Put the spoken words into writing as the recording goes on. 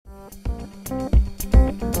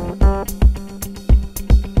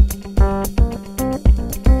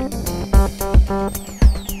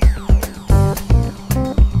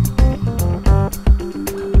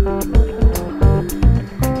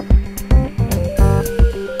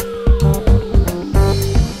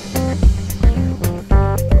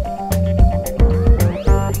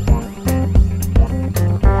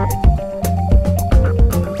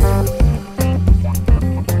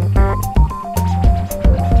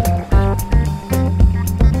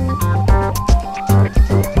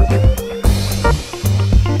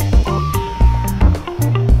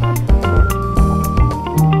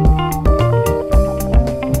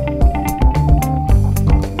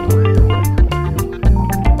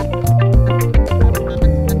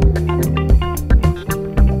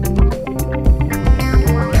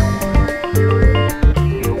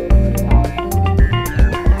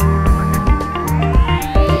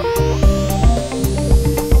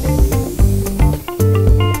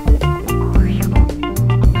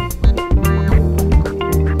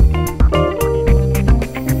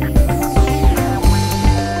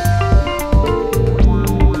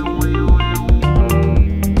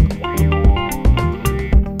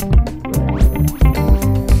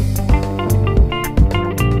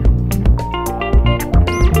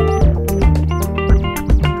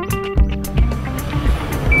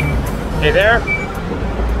Hey there.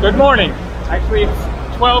 Good morning. Actually,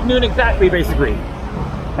 it's 12 noon exactly, basically.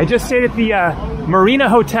 I just stayed at the Marina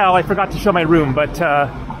Hotel. I forgot to show my room, but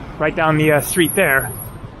right down the street there.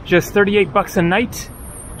 Just 38 bucks a night.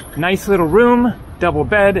 Nice little room, double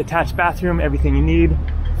bed, attached bathroom, everything you need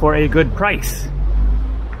for a good price.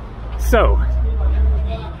 So,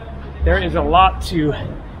 there is a lot to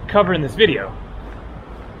cover in this video.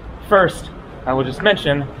 First, I will just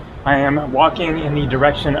mention, I am walking in the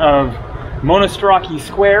direction of Monastiraki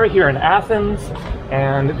Square here in Athens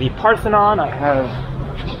and the Parthenon. I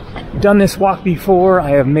have done this walk before. I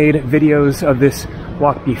have made videos of this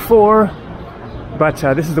walk before, but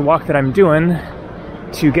this is the walk that I'm doing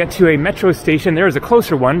to get to a metro station. There is a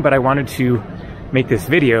closer one, but I wanted to make this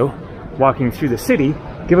video walking through the city,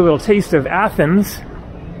 give a little taste of Athens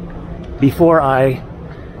before I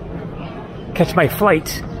catch my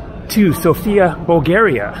flight to Sofia,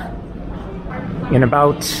 Bulgaria. In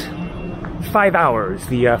about 5 hours,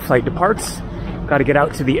 the flight departs. Got to get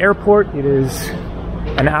out to the airport. It is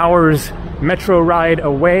an hour's metro ride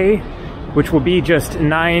away, which will be just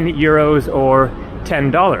 €9 or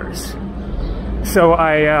 $10. So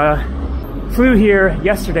I flew here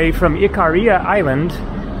yesterday from Ikaria Island.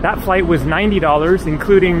 That flight was $90,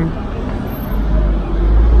 including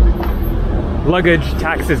luggage,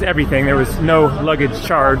 taxes, everything. There was no luggage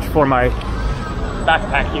charge for my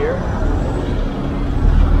backpack here.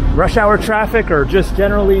 Rush hour traffic, or just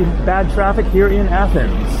generally bad traffic here in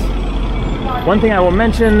Athens. One thing I will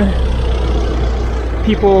mention,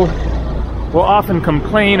 people will often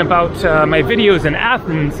complain about my videos in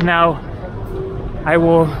Athens. Now, I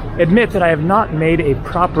will admit that I have not made a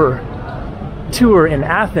proper tour in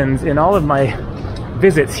Athens in all of my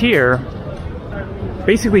visits here,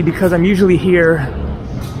 basically because I'm usually here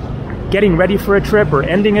getting ready for a trip or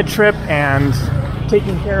ending a trip and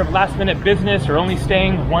taking care of last minute business, or only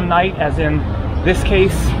staying one night, as in this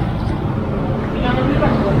case.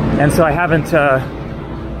 And so I haven't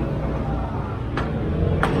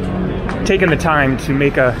taken the time to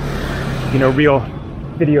make a real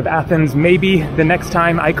video of Athens. Maybe the next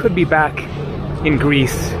time. I could be back in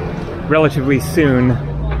Greece relatively soon,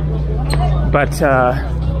 but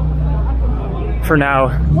for now,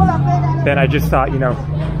 then I just thought,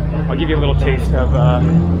 I'll give you a little taste of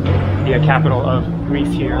the capital of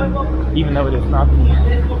Greece here, even though it is not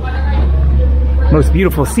the most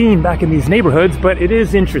beautiful scene back in these neighborhoods, but it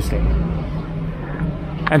is interesting.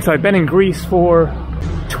 And so I've been in Greece for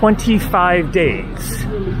 25 days.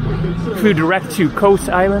 Flew direct to Kos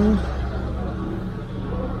Island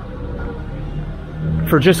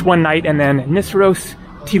for just one night, and then Nisros,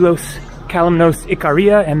 Tilos, Kalymnos,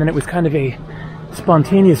 Ikaria, and then it was kind of a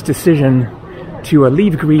spontaneous decision to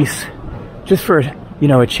leave Greece just for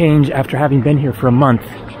a change after having been here for a month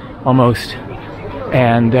almost,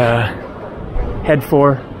 and head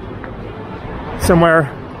for somewhere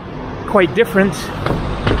quite different.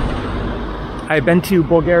 I've been to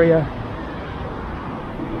Bulgaria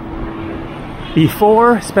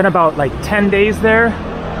before, spent about 10 days there.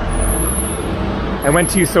 I went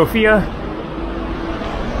to Sofia,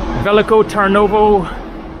 Veliko Tarnovo,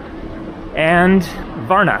 and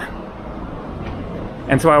Varna.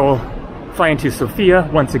 And so I will fly into Sofia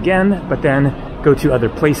once again, but then go to other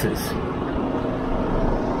places.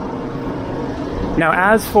 Now,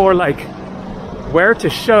 as for where to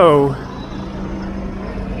show,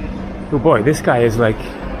 oh boy, this guy is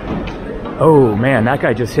oh man, that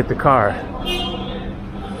guy just hit the car.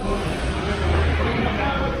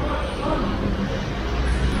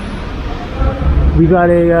 We got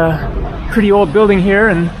a pretty old building here,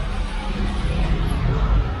 and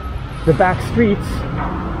the back streets.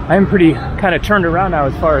 I'm pretty kind of turned around now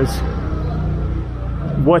as far as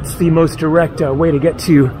what's the most direct way to get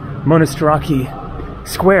to Monastiraki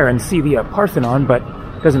Square and see the Parthenon, but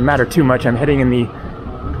it doesn't matter too much. I'm heading in the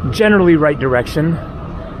generally right direction.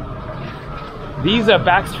 These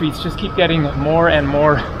back streets just keep getting more and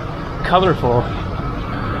more colorful.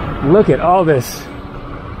 Look at all this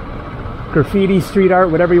graffiti, street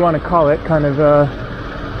art, whatever you want to call it, kind of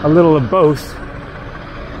a little of both.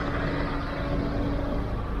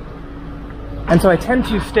 And so I tend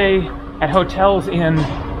to stay at hotels in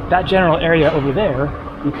that general area over there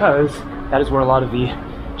because that is where a lot of the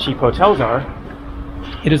cheap hotels are.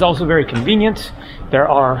 It is also very convenient. There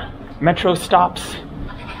are metro stops,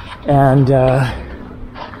 and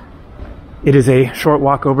it is a short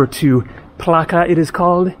walk over to Plaka, it is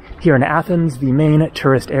called, here in Athens, the main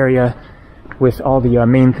tourist area with all the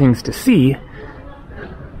main things to see.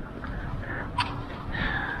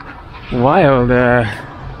 Wild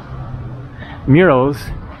murals,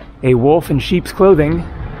 a wolf in sheep's clothing.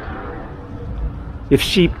 If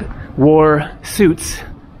sheep wore suits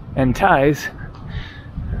and ties.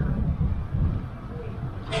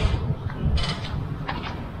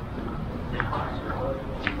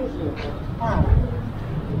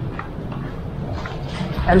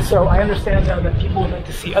 And so I understand now that people would like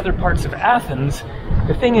to see other parts of Athens.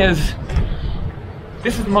 The thing is,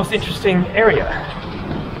 this is the most interesting area.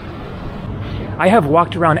 I have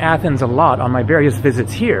walked around Athens a lot on my various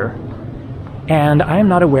visits here, and I am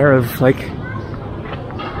not aware of like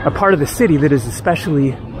a part of the city that is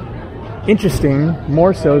especially interesting,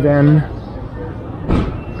 more so than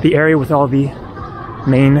the area with all the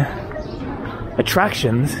main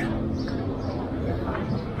attractions.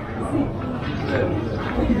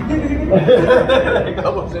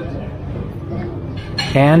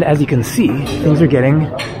 And as you can see, things are getting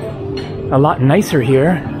a lot nicer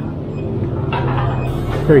here.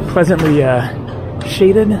 Very pleasantly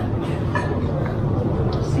shaded.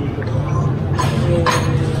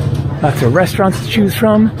 Lots of restaurants to choose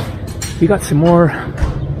from. We got some more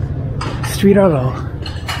street art.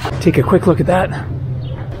 I'll take a quick look at that.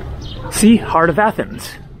 See, heart of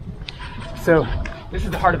Athens. So this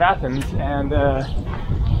is the heart of Athens, and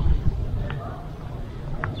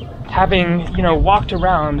having, you know, walked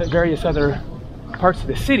around various other parts of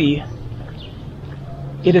the city,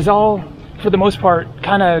 it is all, for the most part,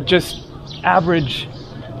 kind of just average,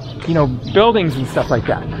 you know, buildings and stuff like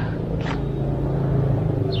that.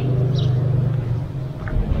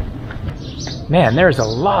 Man, there's a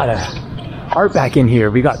lot of art back in here.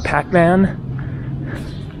 We got Pac-Man.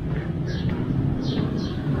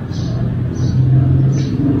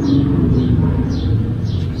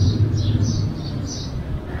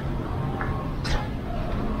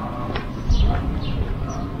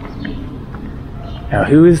 Now,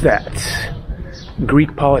 who is that?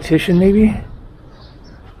 Greek politician, maybe?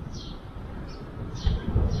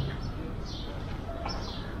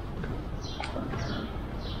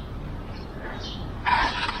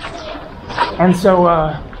 And so,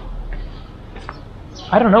 I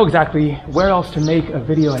don't know exactly where else to make a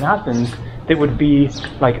video in Athens that would be,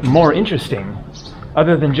 like, more interesting,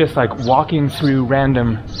 other than just, like, walking through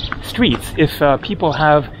random streets. If people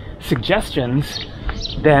have suggestions,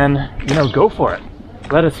 then, you know, go for it.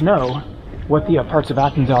 Let us know what the parts of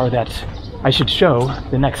Athens are that I should show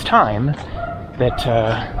the next time that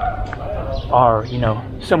are, you know,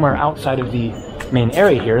 somewhere outside of the main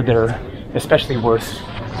area here that are especially worth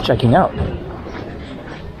checking out.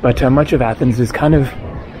 But much of Athens is kind of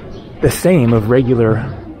the same, of regular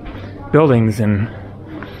buildings and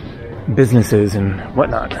businesses and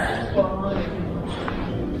whatnot.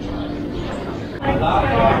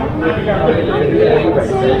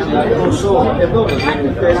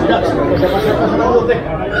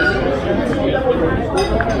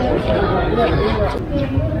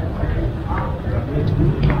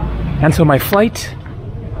 And so my flight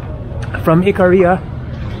from Ikaria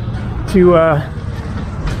to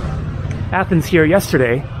Athens here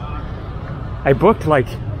yesterday, I booked like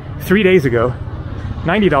 3 days ago,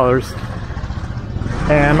 $90,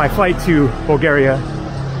 and my flight to Bulgaria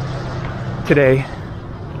today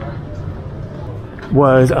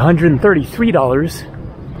was $133.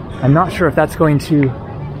 I'm not sure if that's going to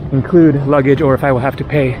include luggage or if I will have to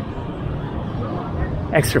pay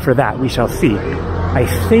extra for that. We shall see. I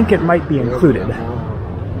think it might be included.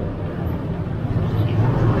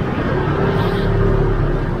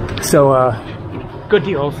 So, good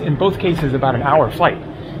deals. In both cases, about an hour flight.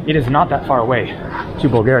 It is not that far away to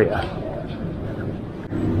Bulgaria.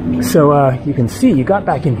 So, you can see, you got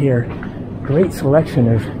back in here, great selection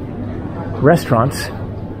of restaurants.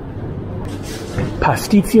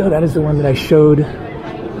 Pastizio, that is the one that I showed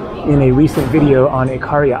in a recent video on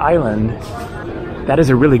Ikaria Island. That is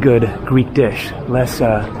a really good Greek dish, less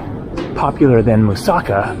popular than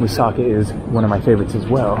moussaka. Moussaka is one of my favorites as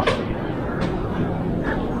well.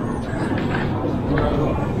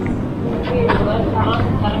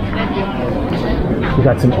 We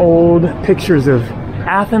got some old pictures of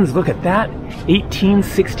Athens. Look at that,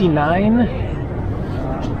 1869.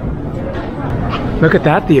 Look at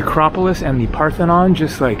that, the Acropolis and the Parthenon,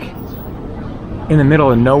 just like in the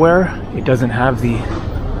middle of nowhere. It doesn't have the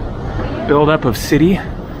buildup of city.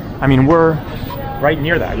 I mean, we're right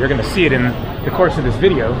near that. You're gonna see it in the course of this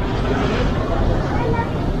video.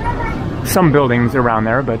 Some buildings around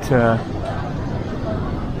there, but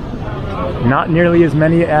not nearly as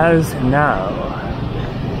many as now.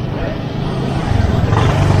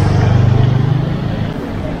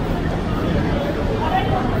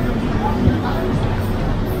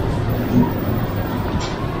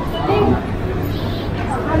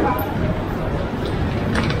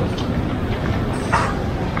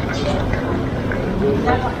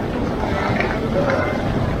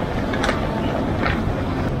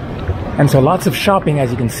 And so lots of shopping,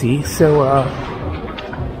 as you can see. So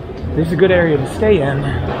this is a good area to stay in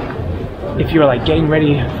if you're like getting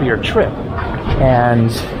ready for your trip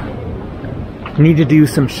and need to do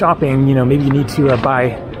some shopping. You know, maybe you need to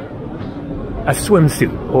buy a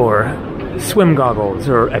swimsuit or swim goggles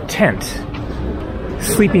or a tent,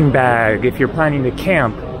 sleeping bag if you're planning to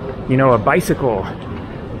camp, you know, a bicycle.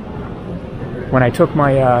 When I took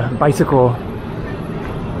my bicycle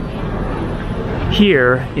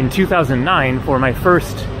here in 2009 for my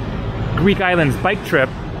first Greek Islands bike trip,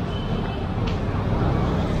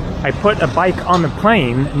 I put a bike on the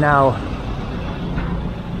plane. Now,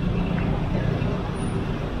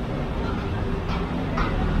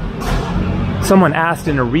 someone asked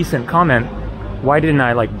in a recent comment, why didn't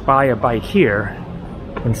I like buy a bike here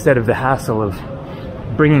instead of the hassle of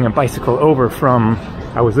bringing a bicycle over from,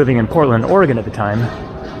 I was living in Portland, Oregon at the time.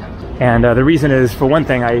 And the reason is, for one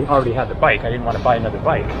thing, I already had the bike. I didn't want to buy another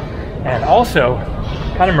bike. And also,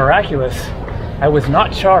 kind of miraculous, I was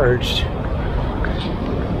not charged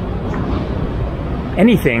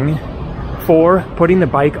anything for putting the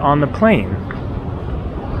bike on the plane.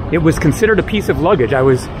 It was considered a piece of luggage. I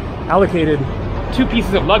was allocated 2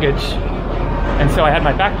 pieces of luggage, and so I had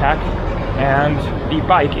my backpack and the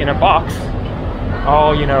bike in a box,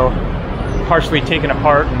 all, you know, partially taken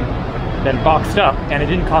apart and then boxed up, and it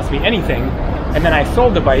didn't cost me anything. And then I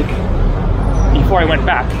sold the bike before I went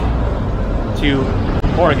back to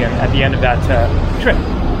Oregon at the end of that trip.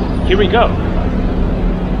 Here we go.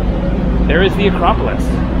 There is the Acropolis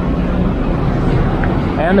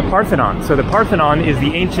and the Parthenon. So the Parthenon is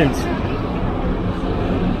the ancient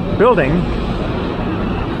building.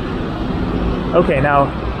 Okay, now,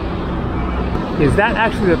 is that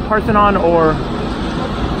actually the Parthenon or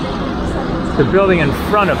the building in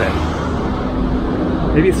front of it?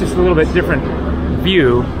 Maybe it's just a little bit different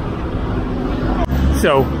view.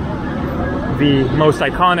 So, the most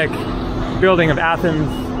iconic building of Athens,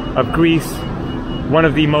 of Greece, one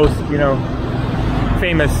of the most, you know,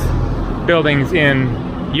 famous buildings in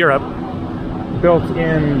Europe, built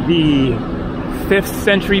in the 5th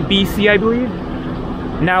century BC, I believe.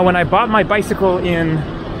 Now, when I bought my bicycle in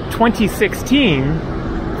 2016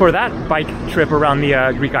 for that bike trip around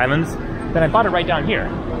the Greek islands, then I bought it right down here,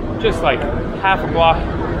 just like half a block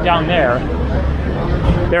down there.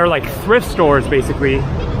 There are like thrift stores, basically.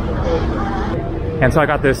 And so I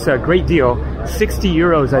got this great deal, 60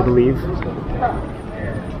 euros, I believe,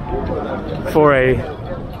 for a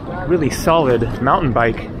really solid mountain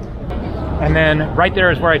bike. And then right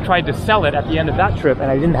there is where I tried to sell it at the end of that trip,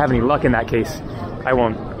 and I didn't have any luck in that case. I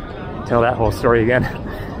won't tell that whole story again.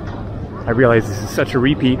 I realize this is such a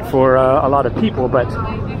repeat for a lot of people, but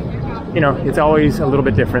you know, it's always a little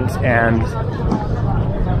bit different, and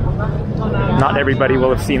not everybody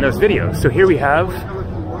will have seen those videos. So here we have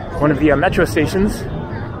one of the metro stations,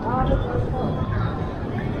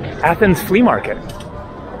 Athens Flea Market.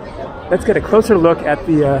 Let's get a closer look at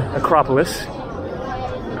the Acropolis.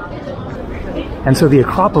 And so the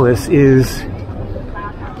Acropolis is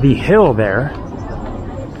the hill there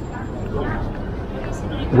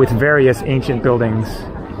with various ancient buildings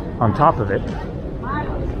on top of it.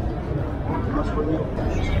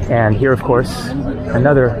 And here, of course,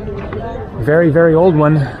 another very, very old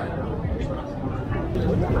one.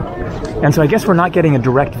 And so I guess we're not getting a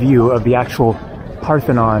direct view of the actual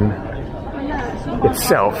Parthenon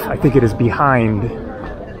itself. I think it is behind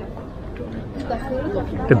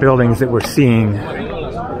the buildings that we're seeing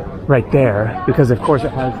right there, because of course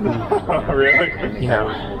it has the, you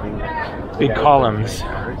know, big columns.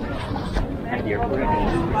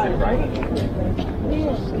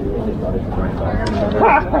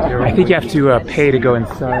 I think you have to pay to go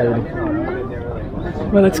inside.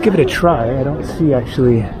 Well, let's give it a try. I don't see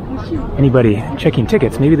actually anybody checking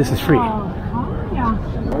tickets. Maybe this is free.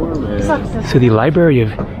 So the Library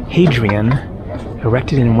of Hadrian,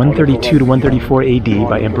 erected in 132 to 134 AD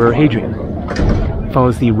by Emperor Hadrian,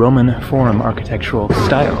 follows the Roman Forum architectural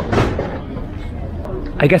style.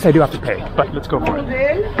 I guess I do have to pay, but let's go for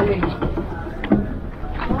it.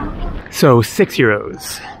 So 6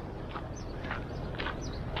 euros.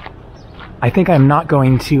 I think I'm not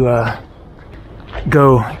going to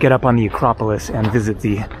go get up on the Acropolis and visit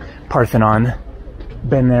the Parthenon.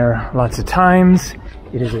 Been there lots of times.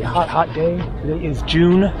 It is a hot, hot day. Today is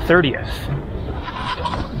June 30th.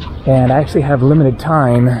 And I actually have limited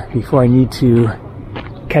time before I need to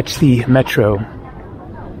catch the metro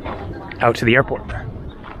out to the airport.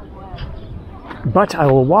 But I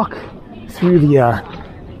will walk through the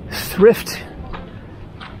thrift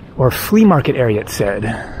or flea market area, it said.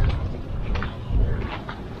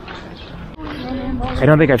 I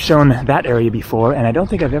don't think I've shown that area before, and I don't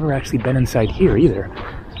think I've ever actually been inside here either.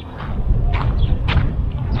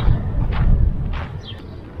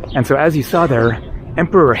 And so as you saw there,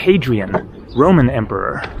 Emperor Hadrian, Roman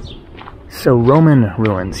emperor. So Roman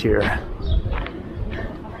ruins here.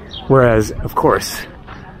 Whereas, of course,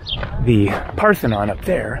 the Parthenon up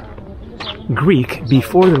there, Greek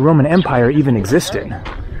before the Roman Empire even existed.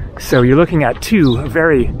 So you're looking at two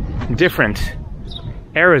very different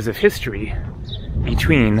eras of history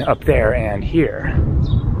between up there and here.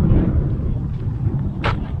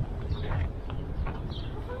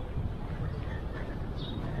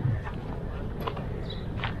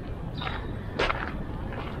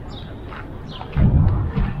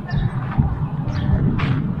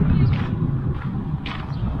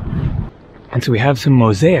 And so we have some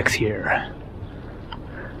mosaics here.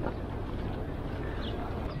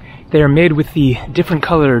 They are made with the different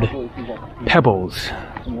colored pebbles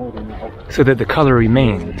so that the color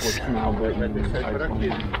remains.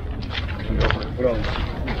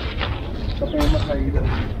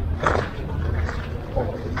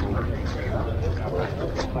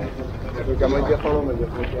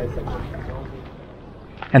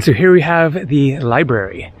 And so here we have the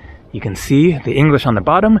library. You can see the English on the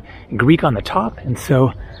bottom, Greek on the top, and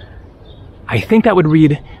so I think that would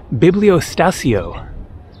read bibliostatio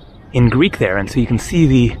in Greek there, and so you can see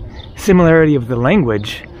the similarity of the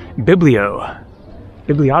language, biblio,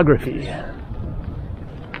 bibliography,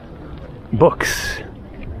 books.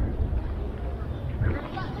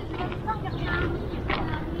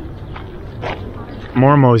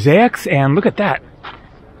 More mosaics, and look at that.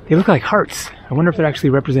 They look like hearts. I wonder if they're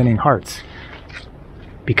actually representing hearts,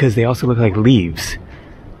 because they also look like leaves.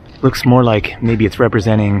 Looks more like maybe it's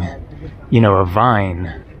representing, you know, a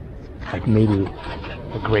vine, like maybe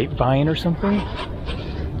a grapevine or something.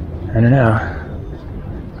 I don't know.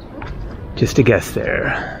 Just a guess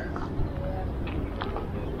there.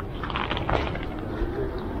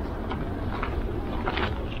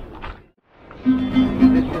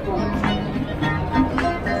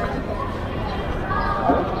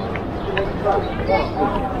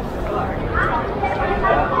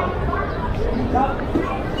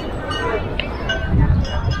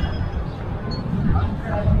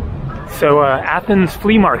 So Athens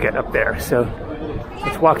flea market up there, so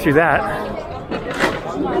let's walk through that.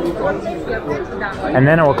 And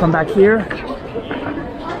then I will come back here,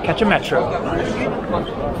 catch a metro.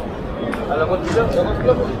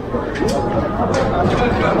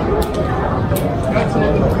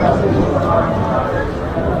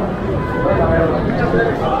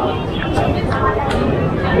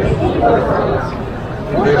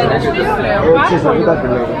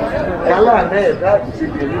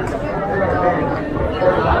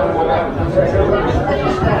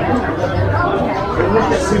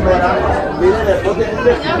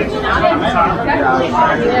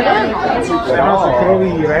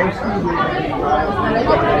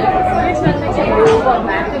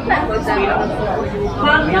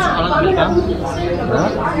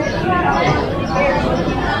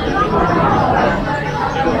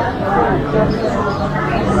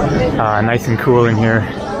 Nice and cool in here.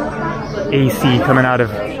 AC coming out of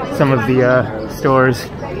some of the stores.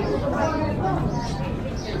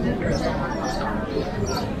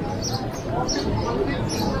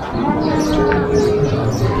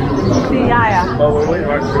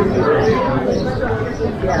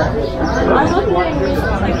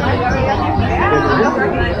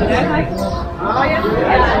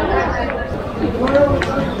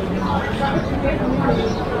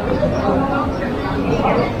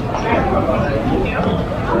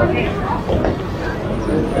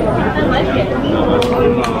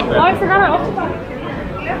 Oh, I forgot it.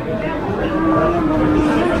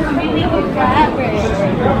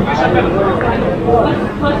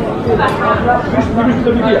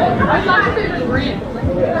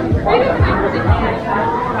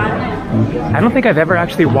 I don't think I've ever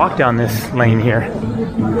actually walked down this lane here.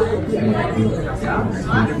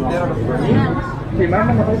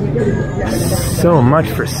 So much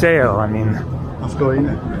for sale. I mean,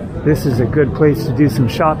 this is a good place to do some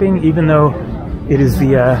shopping, even though it is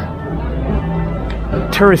the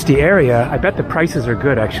touristy area. I bet the prices are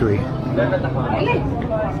good, actually.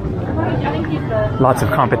 Lots of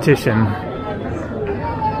competition.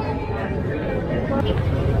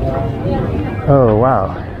 Oh,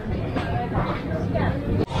 wow.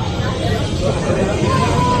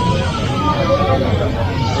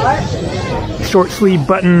 Short sleeve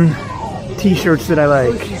button t-shirts that I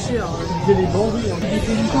like.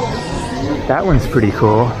 That one's pretty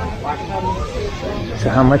cool. So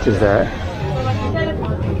how much is that?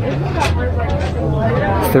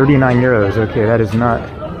 €39. Okay, that is not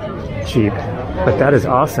cheap, but that is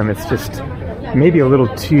awesome. It's just maybe a little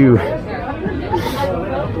too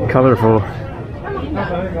colorful.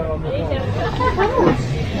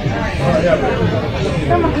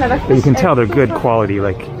 But you can tell they're good quality,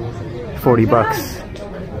 like 40 bucks.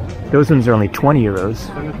 Those ones are only €20.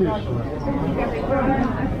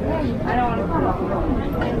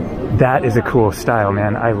 That is a cool style,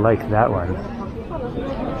 man. I like that one.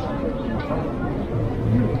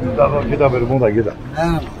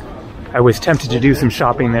 I was tempted to do some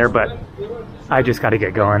shopping there, but I just got to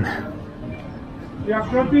get going. I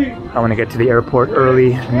want to get to the airport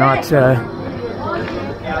early, not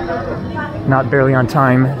barely on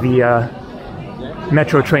time. The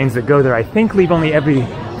metro trains that go there, I think, leave only every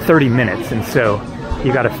 30 minutes, and so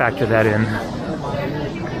you got to factor that in.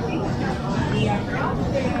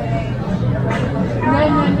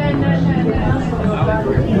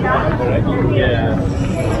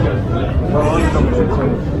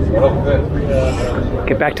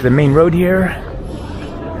 Get back to the main road here.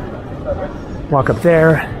 Walk up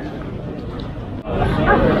there.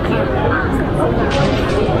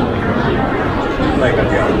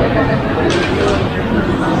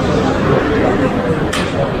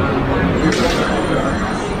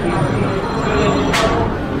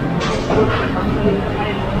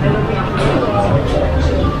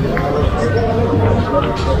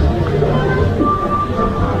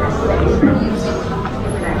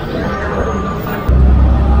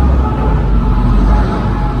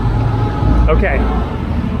 Okay,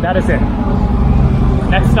 that is it.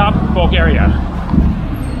 Next stop, Bulgaria.